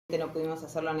No pudimos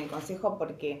hacerlo en el Consejo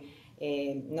porque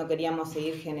no queríamos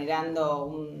seguir generando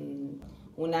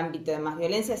un ámbito de más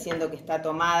violencia, siendo que está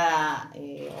tomada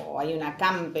o hay una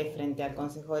campe frente al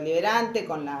Consejo Deliberante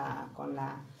con la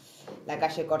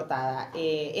calle cortada.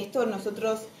 Esto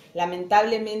nosotros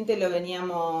lamentablemente lo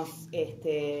veníamos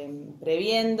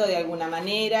previendo de alguna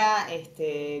manera,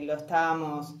 lo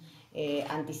estábamos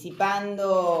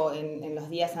anticipando. En los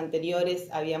días anteriores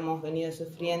habíamos venido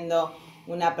sufriendo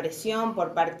una presión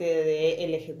por parte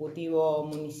del Ejecutivo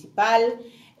municipal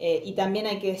y también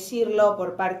hay que decirlo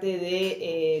por parte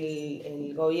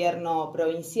del gobierno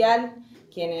provincial,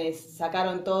 quienes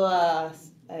sacaron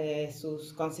todas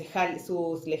sus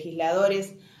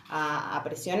legisladores a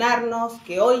presionarnos,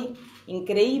 que hoy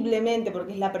increíblemente,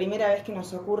 porque es la primera vez que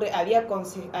nos ocurre,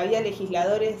 había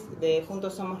legisladores de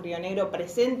Juntos Somos Río Negro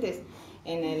presentes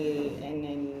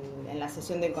en la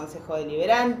sesión del Consejo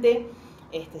Deliberante,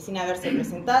 sin haberse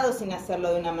presentado, sin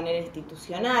hacerlo de una manera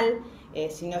institucional,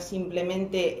 sino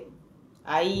simplemente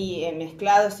ahí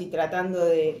mezclados y tratando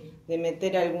de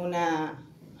meter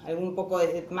algún poco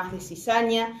más de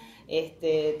cizaña,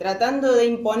 tratando de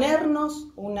imponernos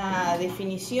una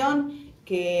definición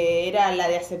que era la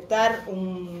de aceptar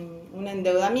un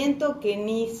endeudamiento que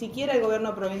ni siquiera el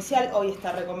gobierno provincial hoy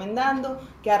está recomendando,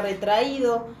 que ha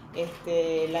retraído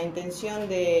la intención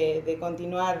de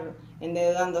continuar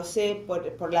endeudándose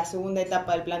por la segunda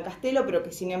etapa del Plan Castello, pero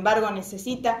que sin embargo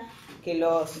necesita que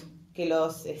los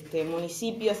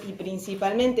municipios, y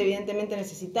principalmente evidentemente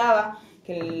necesitaba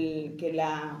que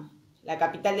la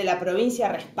capital de la provincia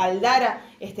respaldara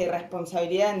esta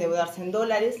irresponsabilidad de endeudarse en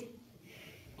dólares,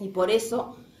 y por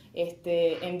eso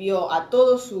envió a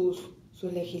todos sus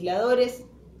legisladores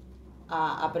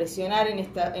a presionar en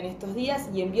estos días,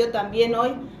 y envió también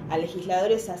hoy a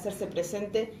legisladores a hacerse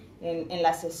presente en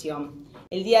la sesión.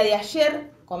 El día de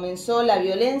ayer comenzó la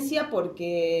violencia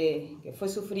que fue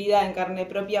sufrida en carne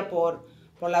propia por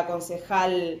la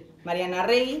concejal Mariana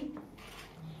Regui,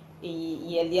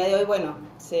 y el día de hoy, bueno,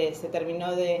 se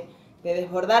terminó de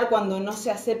desbordar cuando no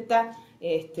se acepta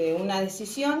una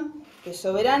decisión que es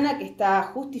soberana, que está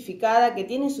justificada, que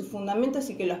tiene sus fundamentos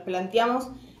y que los planteamos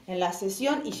en la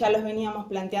sesión y ya los veníamos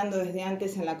planteando desde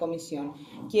antes en la comisión.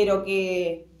 Quiero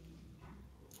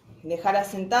dejar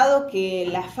asentado que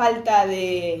la falta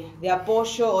de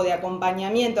apoyo o de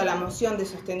acompañamiento a la moción de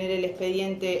sostener el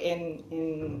expediente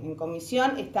en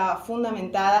comisión está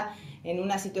fundamentada en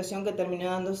una situación que terminó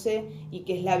dándose y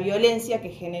que es la violencia que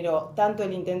generó tanto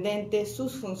el intendente,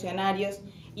 sus funcionarios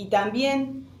y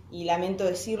también, y lamento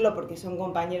decirlo porque son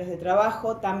compañeros de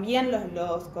trabajo, también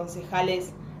los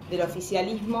concejales del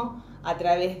oficialismo a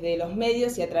través de los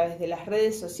medios y a través de las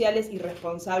redes sociales,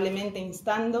 irresponsablemente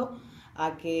instando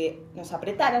a que nos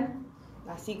apretaran,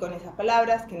 así con esas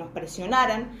palabras, que nos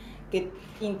presionaran, que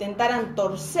intentaran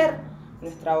torcer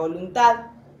nuestra voluntad,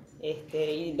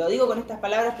 y lo digo con estas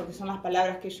palabras porque son las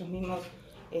palabras que ellos mismos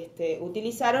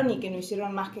utilizaron y que no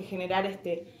hicieron más que generar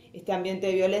este ambiente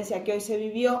de violencia que hoy se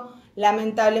vivió,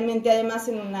 lamentablemente además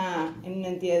en una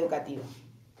entidad educativa.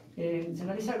 ¿Se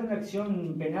analiza alguna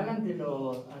acción penal ante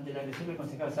la agresión del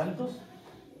concejal Santos?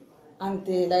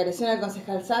 Ante la agresión al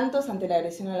concejal Santos, ante la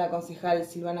agresión a la concejal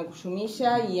Silvana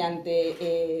Cuyumilla y ante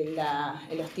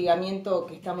el hostigamiento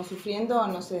que estamos sufriendo,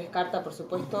 no se descarta, por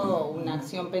supuesto, una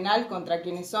acción penal contra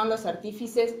quienes son los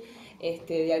artífices,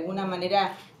 de alguna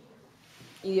manera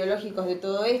ideológicos de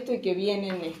todo esto y que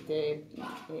vienen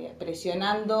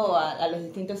presionando a los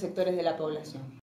distintos sectores de la población.